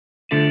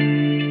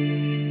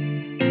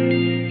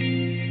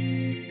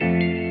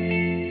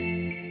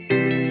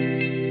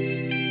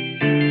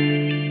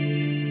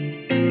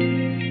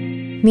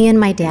Me and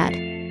my dad,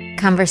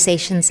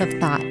 conversations of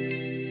thought.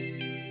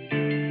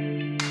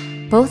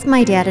 Both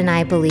my dad and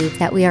I believe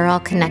that we are all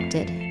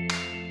connected.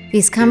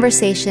 These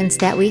conversations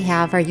that we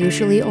have are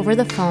usually over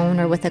the phone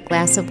or with a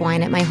glass of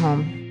wine at my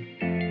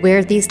home.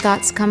 Where these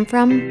thoughts come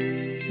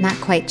from? Not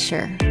quite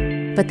sure,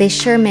 but they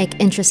sure make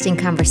interesting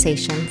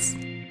conversations.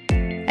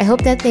 I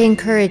hope that they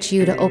encourage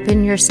you to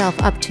open yourself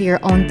up to your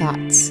own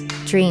thoughts,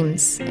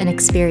 dreams, and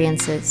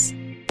experiences,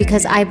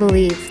 because I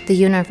believe the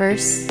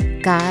universe,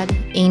 God,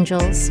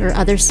 angels, or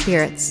other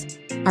spirits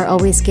are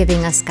always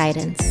giving us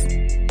guidance.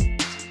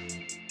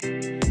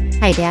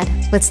 Hi, Dad.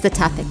 What's the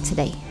topic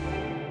today?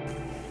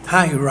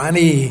 Hi,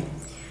 Ronnie.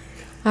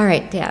 All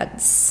right,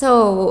 Dad.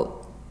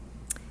 So,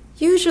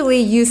 usually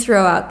you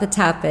throw out the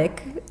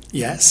topic.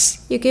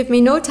 Yes. You give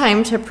me no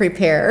time to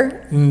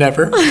prepare.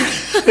 Never. And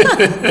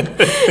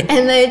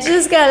I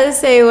just gotta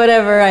say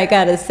whatever I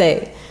gotta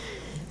say.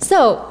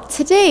 So,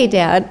 today,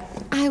 Dad,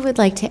 I would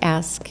like to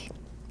ask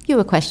you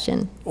a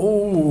question.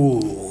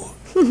 Ooh.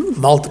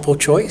 Multiple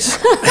choice.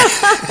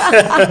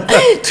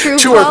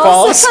 True or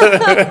false?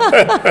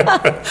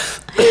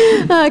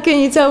 Can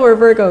you tell we're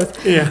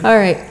Virgos? Yeah. All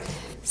right.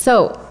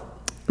 So,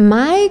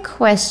 my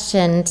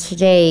question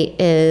today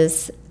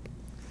is,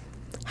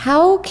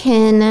 how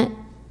can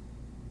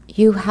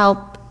you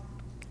help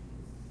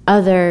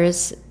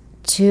others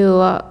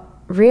to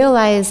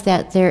realize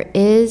that there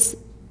is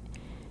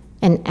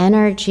an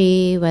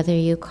energy, whether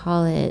you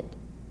call it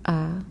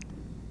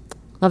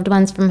loved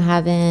ones from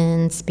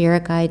heaven,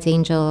 spirit guides,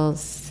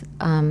 angels,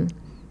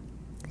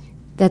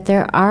 that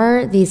there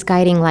are these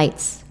guiding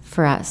lights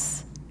for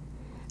us?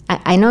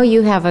 I know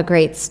you have a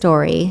great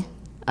story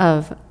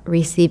of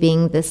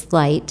receiving this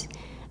light,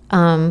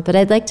 but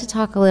I'd like to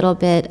talk a little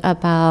bit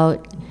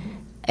about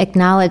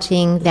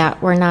acknowledging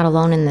that we're not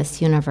alone in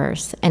this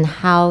universe and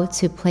how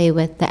to play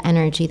with the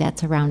energy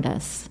that's around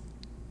us.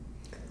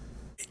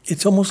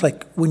 It's almost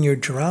like when you're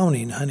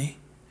drowning, honey.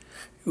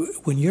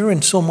 When you're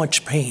in so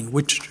much pain,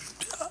 which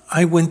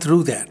I went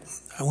through that.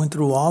 I went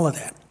through all of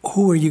that.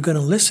 Who are you going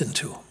to listen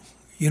to?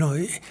 You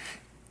know,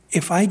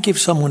 if I give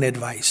someone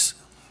advice,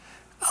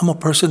 I'm a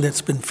person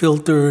that's been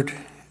filtered.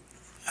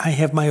 I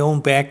have my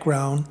own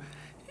background.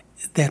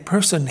 That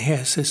person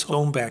has his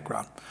own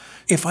background.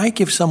 If I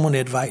give someone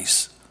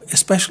advice,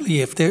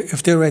 especially if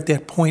they're at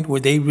that point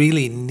where they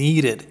really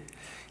need it,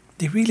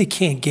 they really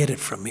can't get it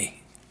from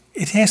me.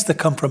 It has to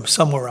come from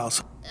somewhere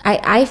else.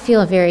 I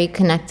feel very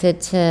connected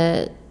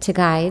to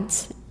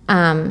guides.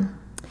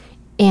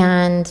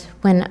 And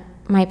when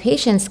my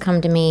patients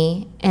come to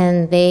me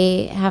and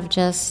they have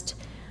just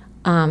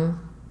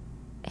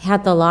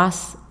had the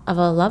loss of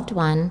a loved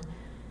one,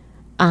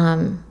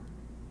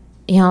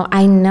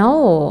 I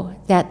know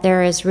that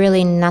there is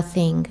really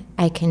nothing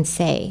I can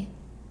say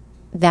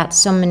that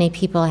so many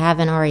people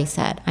haven't already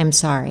said. I'm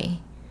sorry,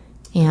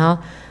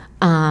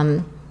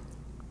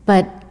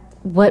 But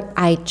what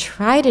I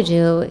try to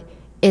do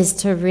is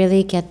to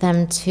really get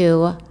them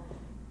to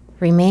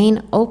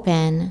remain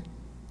open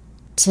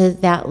to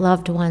that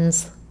loved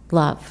one's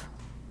love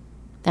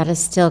that is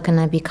still going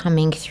to be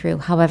coming through,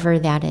 however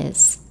that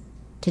is.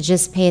 To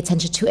just pay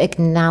attention, to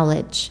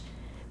acknowledge.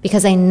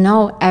 Because I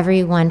know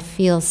everyone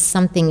feels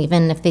something,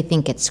 even if they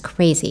think it's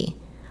crazy.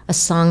 A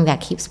song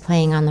that keeps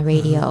playing on the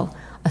radio,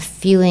 a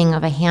feeling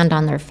of a hand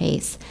on their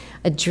face,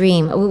 a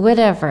dream,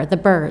 whatever, the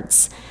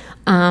birds.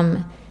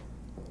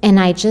 And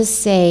I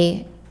just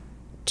say,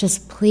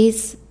 just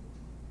please,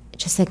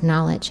 just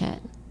acknowledge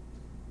it.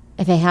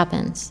 If it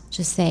happens,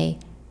 just say,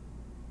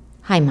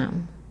 hi,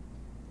 Mom,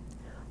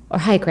 or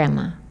hi,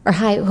 Grandma, or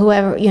hi,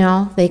 whoever,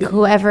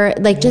 whoever,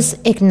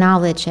 just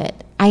acknowledge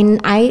it.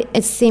 It's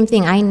the same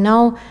thing. I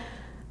know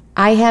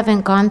I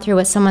haven't gone through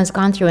what someone's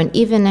gone through, and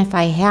even if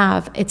I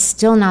have, it's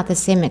still not the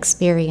same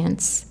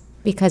experience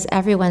because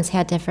everyone's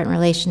had different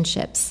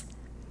relationships.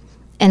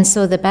 And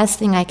so the best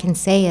thing I can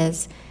say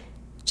is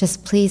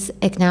just please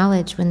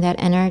acknowledge when that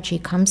energy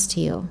comes to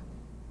you.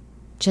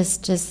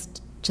 Just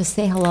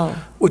say hello.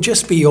 Well,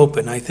 just be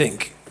open, I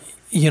think.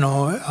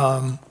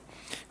 When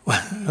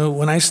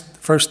I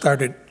first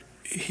started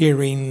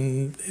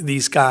hearing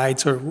these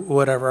guides or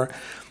whatever,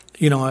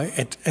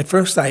 at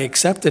first I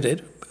accepted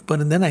it,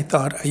 but then I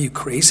thought, are you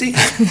crazy?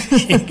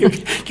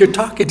 You're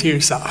talking to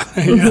yourself.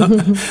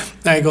 And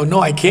I go, no,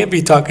 I can't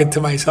be talking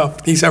to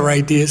myself. These are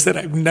ideas that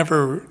I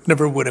never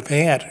would have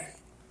had.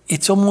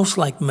 It's almost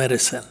like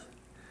medicine.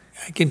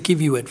 I can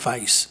give you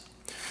advice,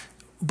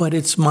 but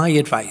it's my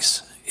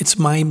advice. It's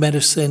my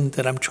medicine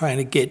that I'm trying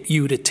to get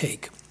you to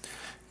take.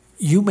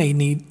 You may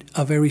need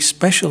a very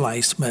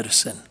specialized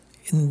medicine,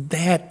 and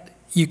that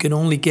you can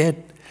only get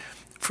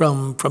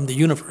from the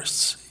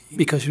universe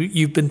because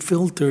you've been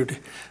filtered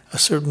a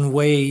certain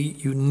way.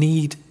 You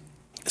need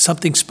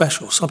something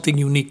special, something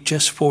unique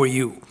just for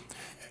you.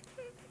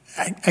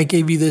 I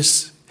gave you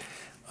this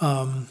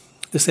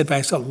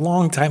advice a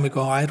long time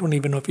ago. I don't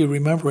even know if you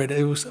remember it.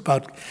 It was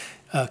about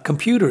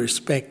computers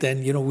back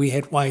then. We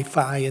had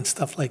Wi-Fi and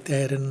stuff like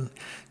that, and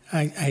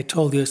I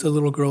told you as a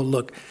little girl,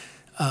 look,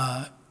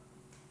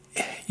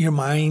 your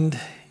mind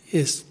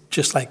is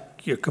just like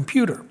your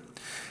computer.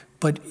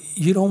 But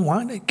you don't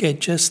want to get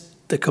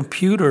just the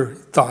computer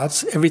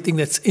thoughts, everything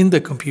that's in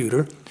the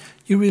computer.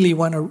 You really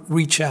want to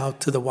reach out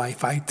to the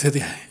Wi-Fi, to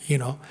the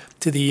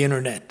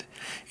internet.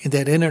 And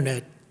that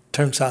internet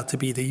turns out to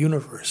be the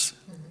universe.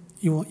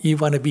 You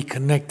want to be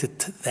connected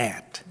to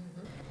that.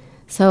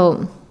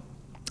 So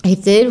I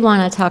did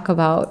want to talk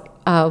about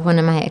one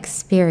of my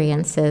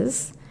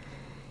experiences,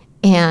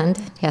 and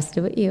it has to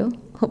do with you.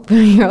 Hope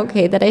you're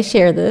okay that I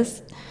share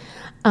this.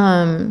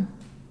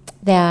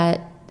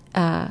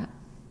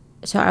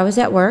 So I was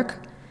at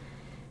work,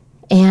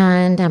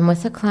 and I'm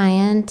with a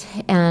client,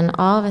 and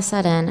all of a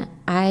sudden,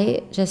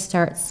 I just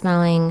start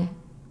smelling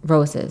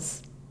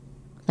roses,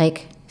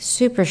 like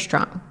super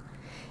strong.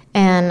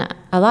 And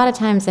a lot of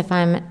times, if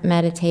I'm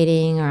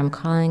meditating or I'm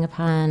calling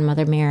upon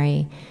Mother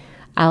Mary,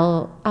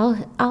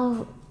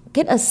 I'll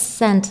get a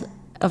scent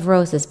of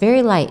roses,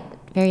 very light,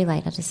 very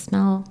light. I'll just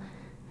smell.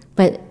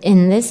 But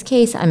in this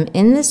case, I'm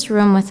in this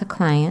room with a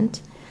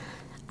client.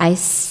 I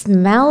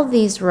smell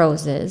these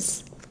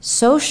roses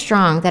so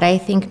strong that I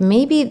think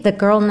maybe the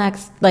girl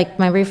next, like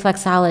my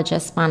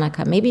reflexologist,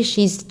 Monica, maybe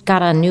she's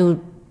got a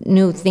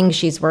new thing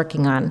she's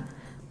working on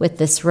with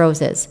this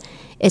roses.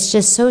 It's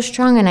just so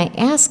strong. And I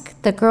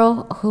asked the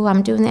girl who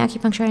I'm doing the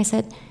acupuncture, and I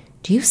said,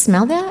 "Do you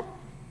smell that?"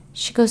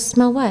 She goes,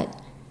 "Smell what?"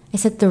 I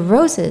said, "The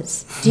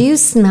roses. Do you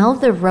smell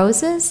the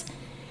roses?"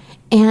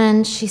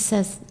 And she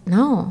says,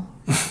 "No."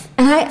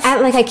 And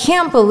I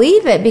can't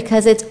believe it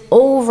because it's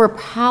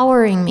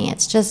overpowering me.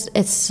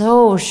 It's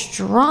so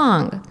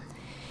strong.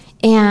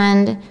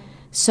 And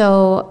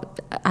so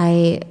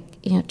I,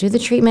 do the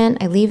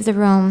treatment, I leave the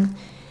room,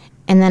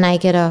 and then I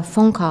get a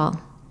phone call,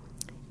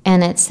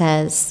 and it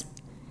says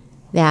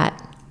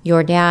that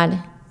your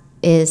dad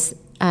is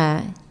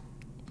on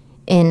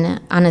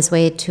his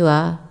way to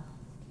a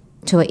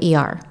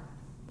ER,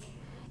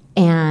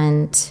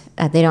 and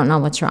they don't know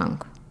what's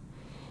wrong.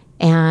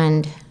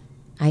 And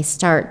I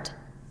start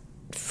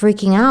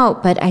freaking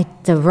out, but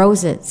the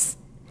roses,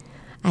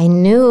 I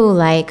knew,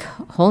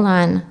 hold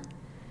on,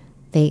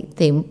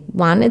 they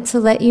wanted to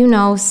let you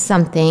know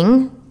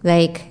something,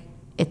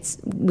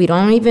 we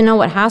don't even know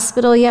what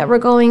hospital yet we're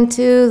going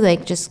to,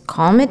 just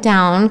calm it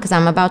down, because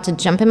I'm about to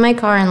jump in my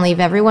car and leave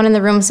everyone in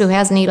the rooms who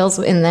has needles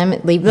in them,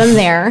 leave them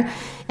there,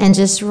 and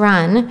just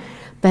run.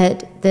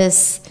 But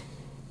this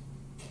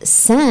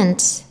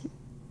scent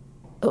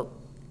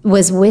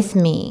was with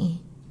me.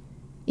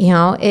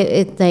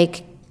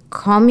 It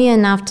calmed me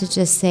enough to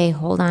just say,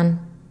 hold on,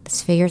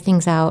 let's figure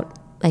things out.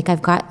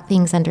 I've got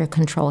things under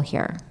control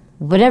here.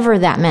 Whatever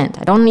that meant.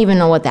 I don't even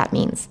know what that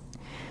means.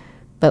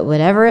 But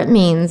whatever it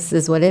means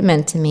is what it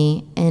meant to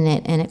me, and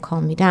it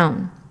calmed me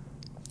down.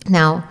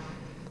 Now,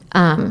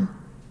 I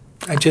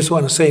just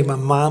want to say my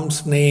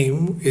mom's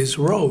name is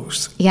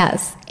Rose.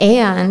 Yes,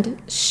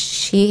 and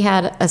she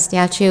had a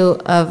statue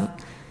of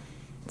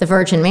the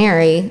Virgin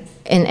Mary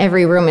in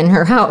every room in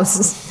her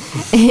house.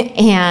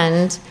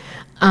 And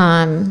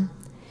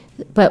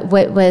but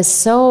what was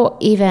so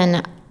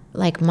even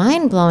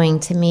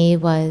mind-blowing to me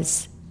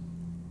was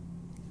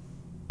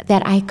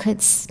that I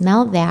could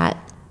smell that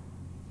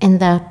and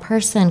the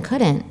person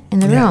couldn't in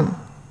the room.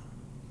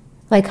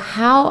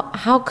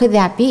 How could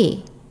that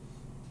be?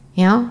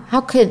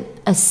 How could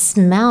a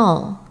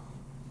smell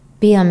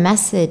be a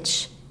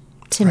message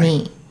to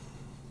me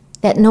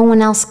that no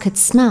one else could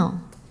smell?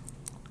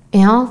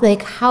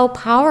 How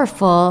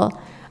powerful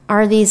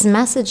are these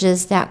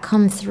messages that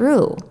come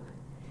through?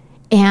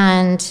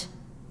 And,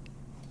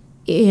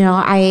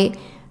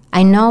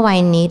 I know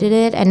I needed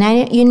it.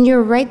 And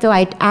you're right, though,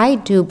 I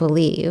do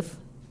believe,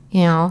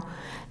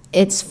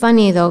 It's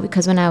funny, though,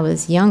 because when I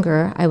was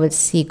younger, I would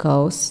see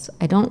ghosts.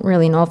 I don't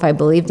really know if I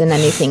believed in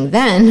anything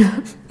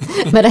then,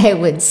 but I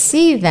would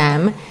see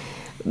them.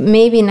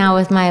 Maybe now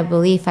with my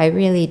belief, I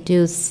really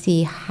do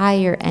see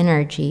higher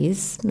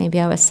energies. Maybe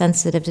I was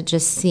sensitive to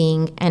just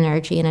seeing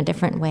energy in a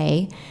different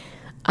way.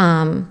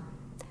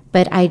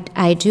 But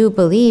I do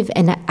believe,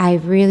 and I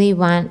really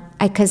want,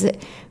 because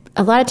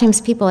a lot of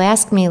times people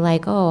ask me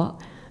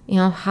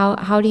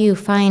how do you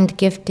find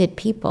gifted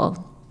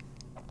people?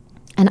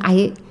 And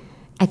I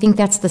think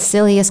that's the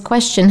silliest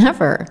question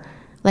ever.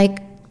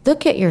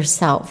 Look at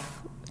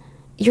yourself.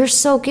 You're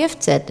so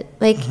gifted.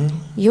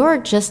 You're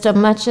just as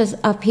much as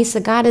a piece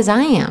of God as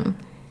I am.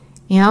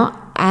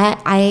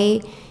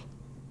 I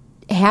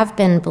have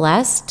been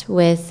blessed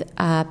with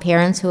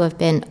parents who have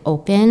been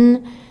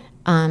open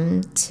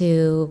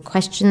to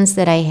questions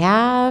that I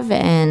have,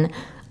 and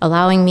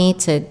allowing me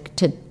to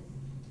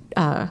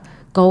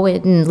go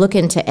and look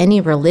into any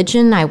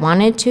religion I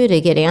wanted to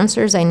get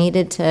answers I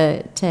needed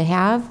to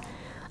have.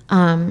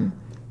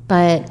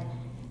 But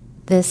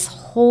this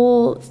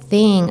whole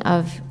thing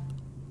of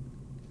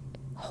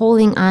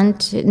holding on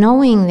to,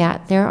 knowing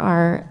that there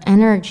are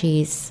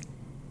energies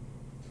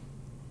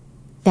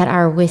that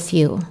are with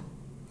you.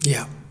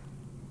 Yeah.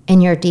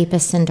 In your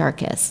deepest and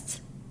darkest.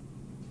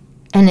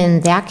 And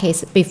in that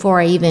case, before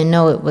I even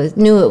knew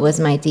it was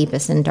my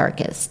deepest and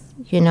darkest,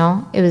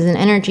 it was an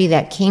energy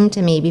that came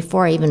to me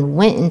before I even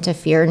went into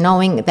fear,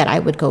 knowing that I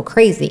would go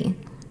crazy,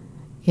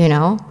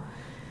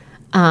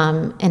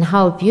 And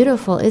how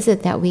beautiful is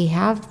it that we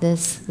have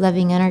this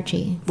loving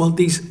energy? Well,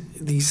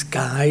 these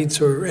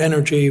guides or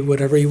energy,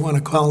 whatever you want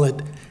to call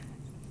it,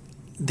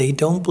 they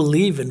don't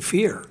believe in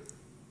fear,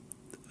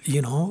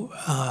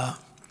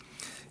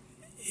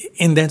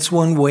 and that's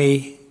one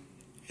way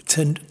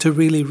to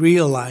really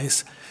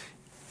realize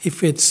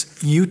if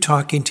it's you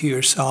talking to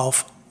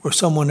yourself or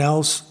someone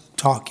else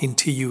talking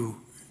to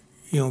you,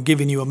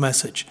 giving you a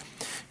message.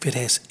 If it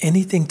has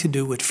anything to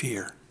do with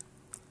fear,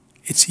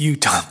 it's you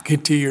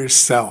talking to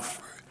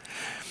yourself.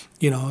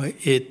 My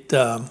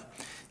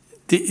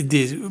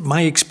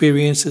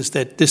experience is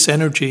that this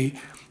energy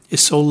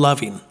is so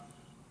loving,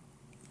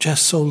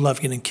 just so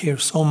loving, and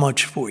cares so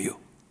much for you.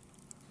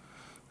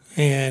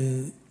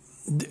 And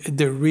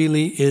there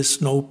really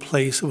is no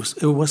place.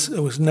 It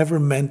was never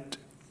meant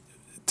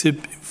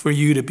for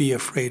you to be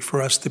afraid,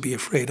 for us to be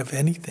afraid of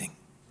anything.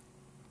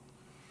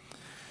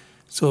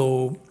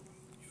 So,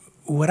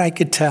 what I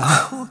could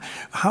tell,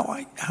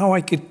 how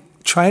I could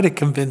try to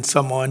convince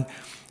someone,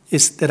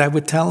 is that I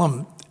would tell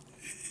them,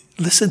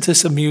 listen to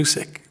some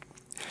music,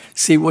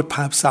 see what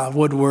pops out,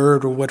 what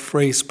word or what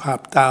phrase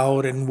popped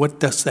out, and what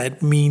does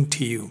that mean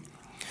to you.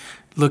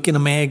 Look in a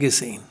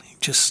magazine,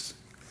 just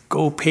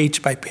go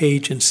page by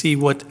page and see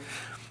what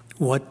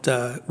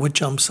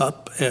jumps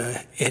up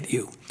at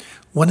you.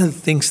 One of the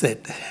things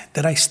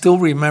that I still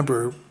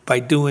remember by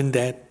doing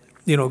that,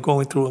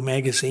 going through a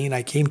magazine,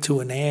 I came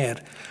to an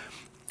ad.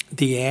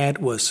 The ad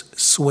was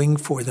swing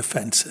for the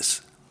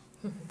fences.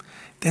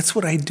 That's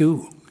what I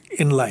do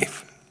in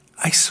life.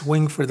 I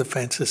swing for the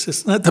fences.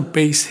 It's not the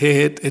base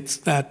hit.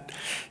 It's not,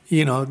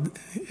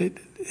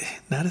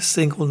 not a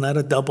single, not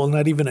a double,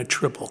 not even a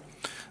triple.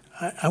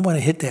 I want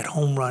to hit that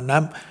home run.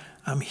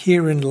 I'm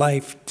here in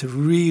life to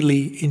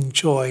really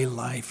enjoy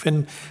life,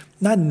 and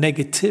not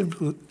negative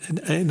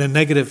in a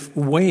negative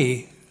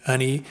way,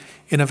 honey,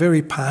 in a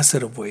very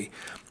positive way.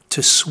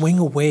 To swing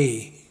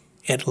away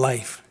at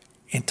life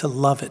and to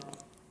love it.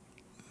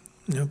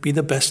 Be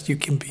the best you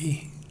can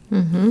be.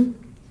 Mm-hmm.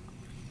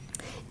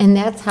 And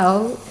that's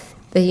how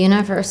the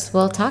universe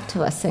will talk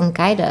to us and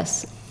guide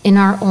us in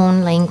our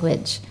own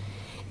language.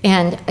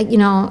 And,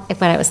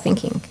 what I was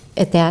thinking,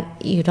 that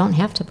you don't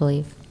have to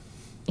believe.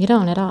 You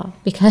don't at all.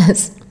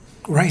 Because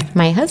right.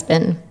 My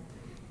husband,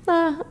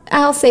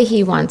 I'll say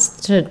he wants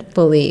to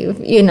believe,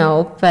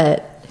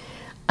 but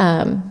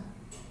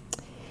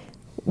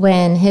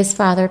when his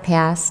father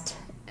passed,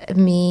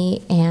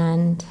 me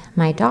and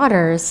my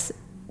daughters,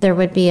 there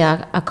would be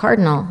a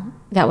cardinal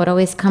that would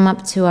always come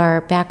up to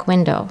our back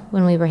window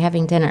when we were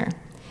having dinner.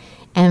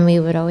 And we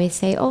would always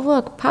say, "Oh,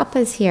 look,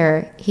 Papa's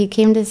here. He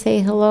came to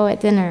say hello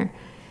at dinner."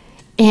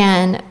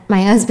 And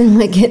my husband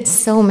would get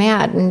so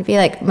mad and be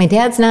like, "My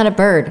dad's not a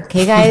bird,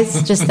 okay,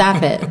 guys? Just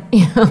stop it."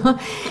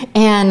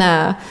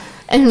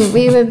 And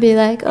we would be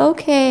like,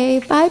 "Okay,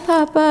 bye,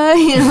 Papa,"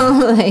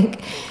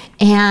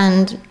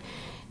 And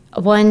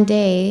one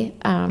day,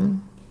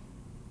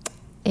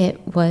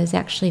 it was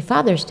actually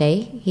Father's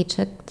Day. He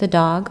took the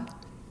dog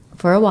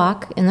for a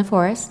walk in the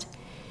forest,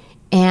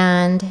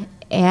 and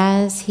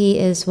as he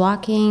is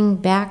walking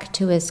back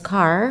to his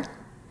car,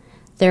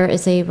 there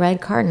is a red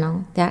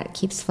cardinal that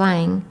keeps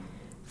flying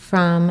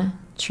from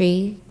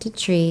tree to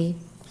tree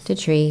to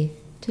tree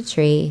to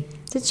tree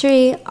to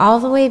tree, all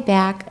the way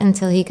back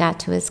until he got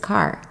to his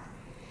car.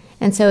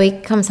 And so he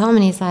comes home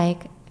and he's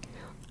like,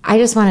 "I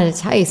just wanted to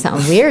tell you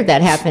something weird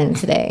that happened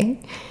today."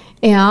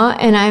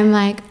 And I'm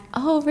like,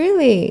 "Oh,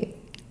 really?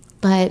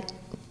 But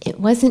it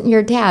wasn't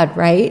your dad,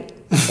 right?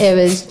 It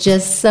was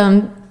just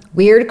some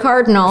weird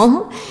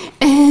cardinal."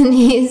 And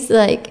he's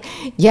like,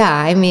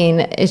 "Yeah,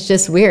 it's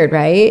just weird,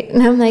 right?"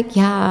 And I'm like,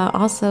 "Yeah,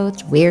 also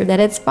it's weird that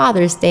it's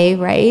Father's Day,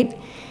 right?"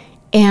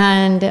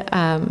 And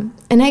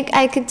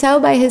I could tell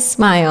by his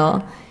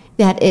smile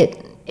that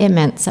it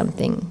meant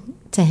something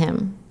to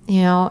him,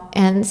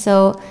 And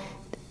so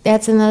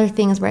that's another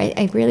thing is where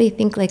I really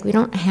think we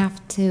don't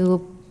have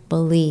to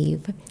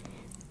believe.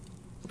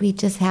 We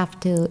just have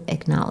to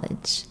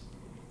acknowledge.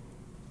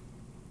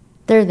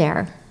 They're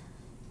there,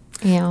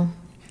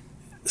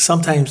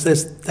 Sometimes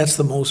that's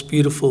the most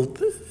beautiful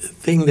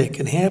thing that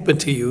can happen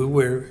to you,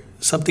 where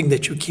something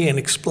that you can't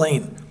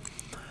explain.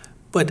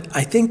 But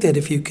I think that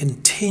if you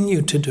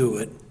continue to do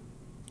it,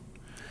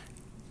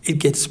 it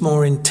gets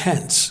more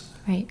intense.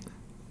 Right.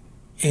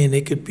 And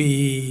it could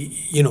be,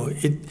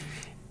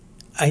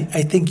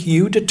 I think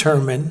you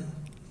determine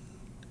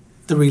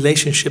the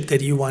relationship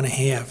that you want to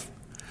have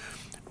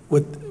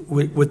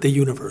with the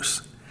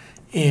universe.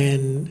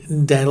 And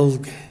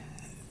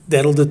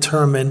that'll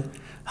determine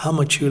how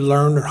much you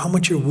learn or how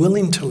much you're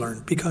willing to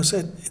learn, because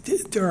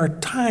there are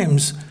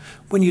times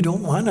when you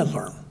don't want to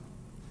learn,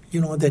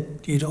 that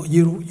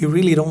you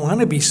really don't want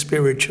to be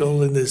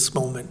spiritual in this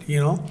moment,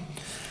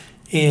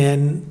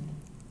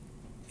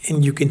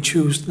 and you can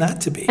choose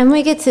not to be. And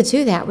we get to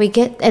do that.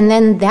 And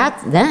then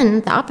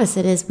the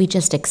opposite is we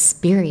just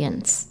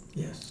experience.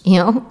 Yes.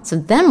 So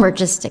then we're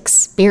just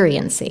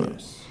experiencing.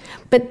 Yes.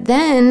 But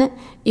then,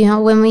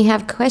 when we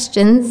have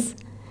questions,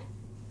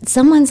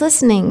 someone's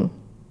listening.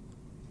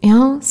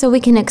 so we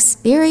can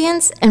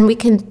experience and we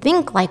can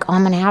think like, oh,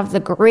 I'm going to have the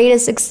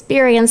greatest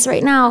experience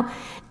right now.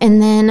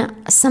 And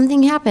then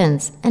something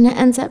happens and it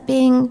ends up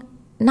being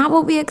not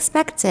what we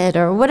expected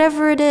or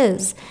whatever it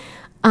is.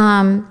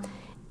 And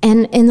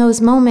in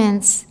those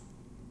moments,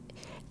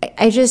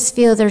 I just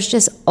feel there's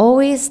just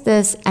always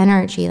this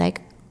energy,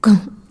 like,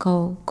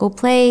 go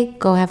play,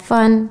 go have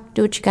fun,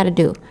 do what you got to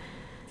do.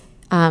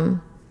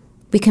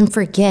 We can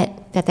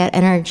forget that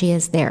energy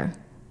is there.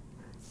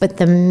 But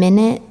the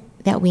minute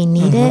that we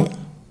need it,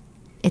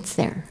 it's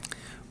there.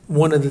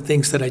 One of the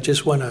things that I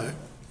just want to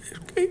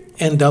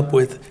end up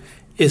with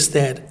is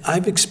that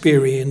I've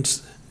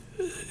experienced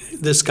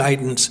this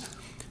guidance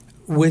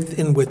with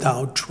and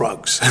without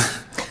drugs.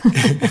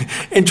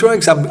 And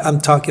drugs, I'm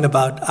talking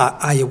about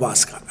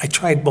ayahuasca. I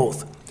tried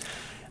both.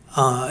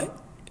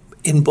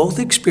 In both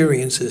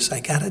experiences,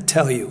 I got to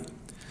tell you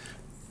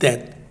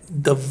that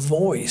the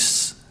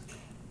voice,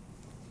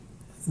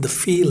 the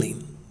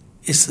feeling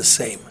is the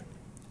same.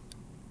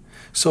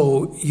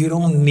 So you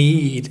don't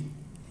need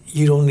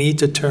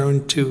to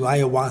turn to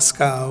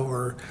ayahuasca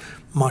or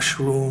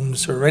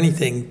mushrooms or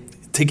anything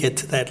to get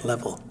to that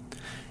level.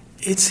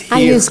 It's here. I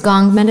use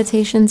gong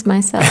meditations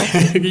myself.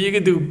 You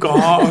can do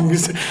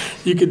gongs,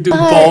 you can do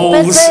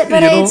bowls.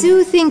 But I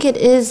do think it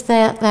is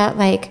that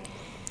like,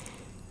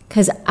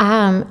 because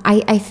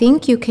I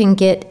think you can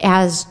get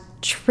as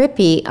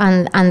trippy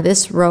on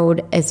this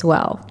road as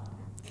well.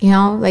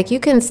 Like you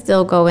can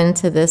still go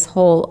into this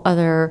whole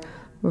other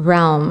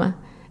realm.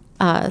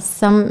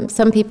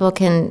 Some people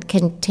can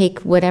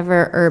take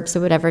whatever herbs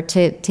or whatever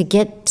to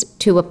get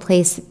to a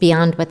place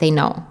beyond what they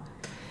know.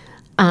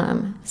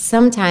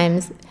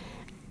 Sometimes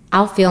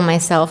I'll feel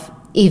myself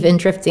even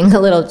drifting a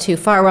little too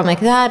far, where I'm like,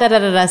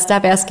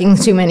 stop asking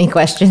too many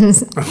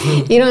questions.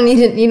 You don't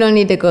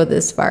need to go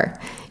this far.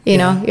 You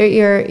know,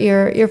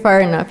 you're far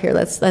enough here.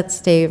 Let's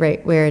stay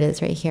right where it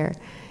is right here.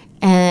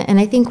 And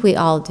I think we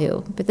all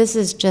do. But this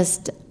is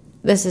just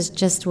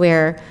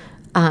where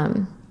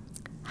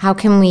how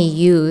can we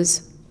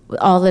use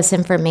all this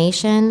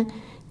information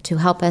to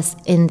help us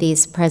in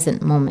these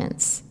present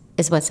moments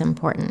is what's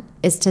important,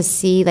 is to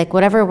see, like,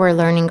 whatever we're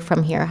learning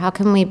from here, how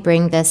can we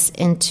bring this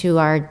into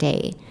our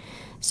day?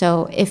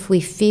 So if we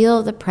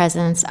feel the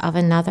presence of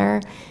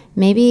another,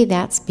 maybe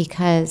that's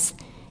because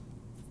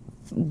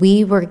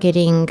we were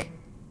getting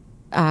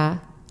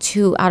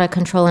too out of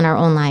control in our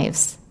own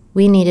lives.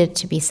 We needed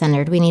to be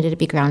centered. We needed to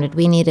be grounded.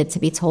 We needed to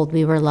be told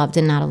we were loved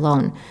and not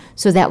alone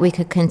so that we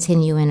could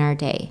continue in our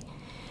day.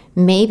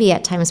 Maybe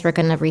at times we're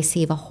going to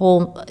receive a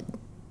whole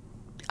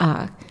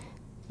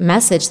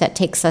message that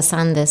takes us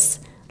on this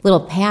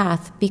little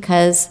path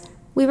because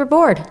we were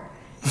bored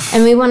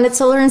and we wanted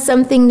to learn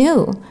something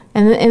new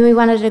and we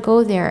wanted to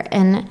go there.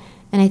 And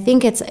I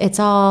think it's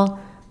all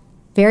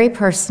very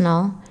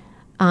personal,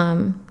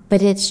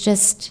 but it's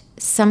just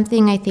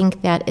something I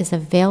think that is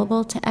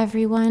available to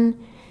everyone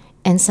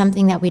and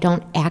something that we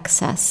don't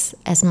access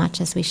as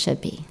much as we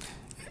should be.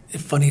 A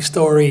funny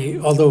story,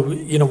 although,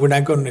 we're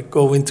not going to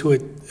go into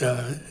it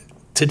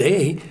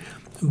today,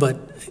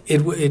 but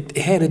it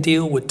had to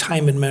deal with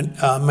time and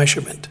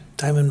measurement.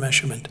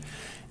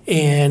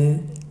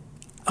 And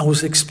I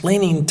was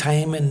explaining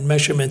time and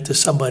measurement to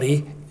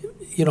somebody.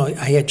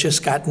 I had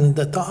just gotten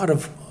the thought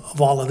of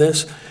all of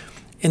this,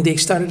 and they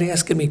started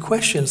asking me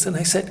questions, and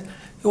I said,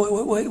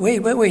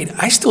 Wait!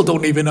 I still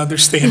don't even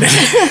understand it.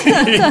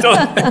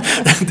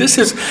 This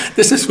is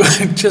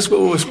just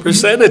what was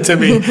presented to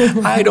me.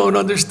 I don't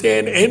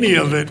understand any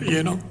of it.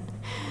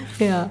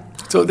 Yeah.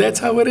 So that's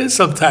how it is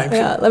sometimes.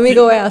 Yeah. Let me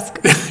go ask.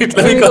 Let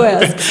me go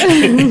ask.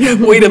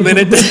 Wait a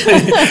minute.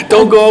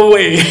 Don't go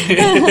away.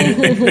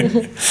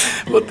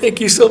 Well,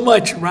 thank you so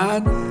much,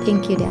 Ron.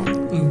 Thank you, Dad.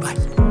 Bye.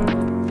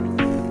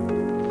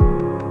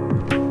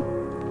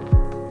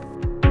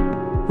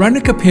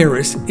 Ronica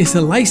Paris is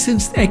a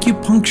licensed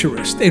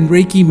acupuncturist and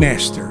Reiki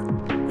master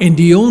and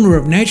the owner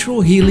of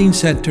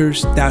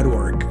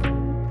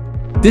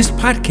naturalhealingcenters.org. This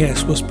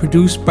podcast was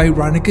produced by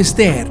Ronica's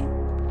dad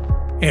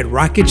at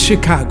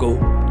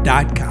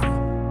rocketchicago.com.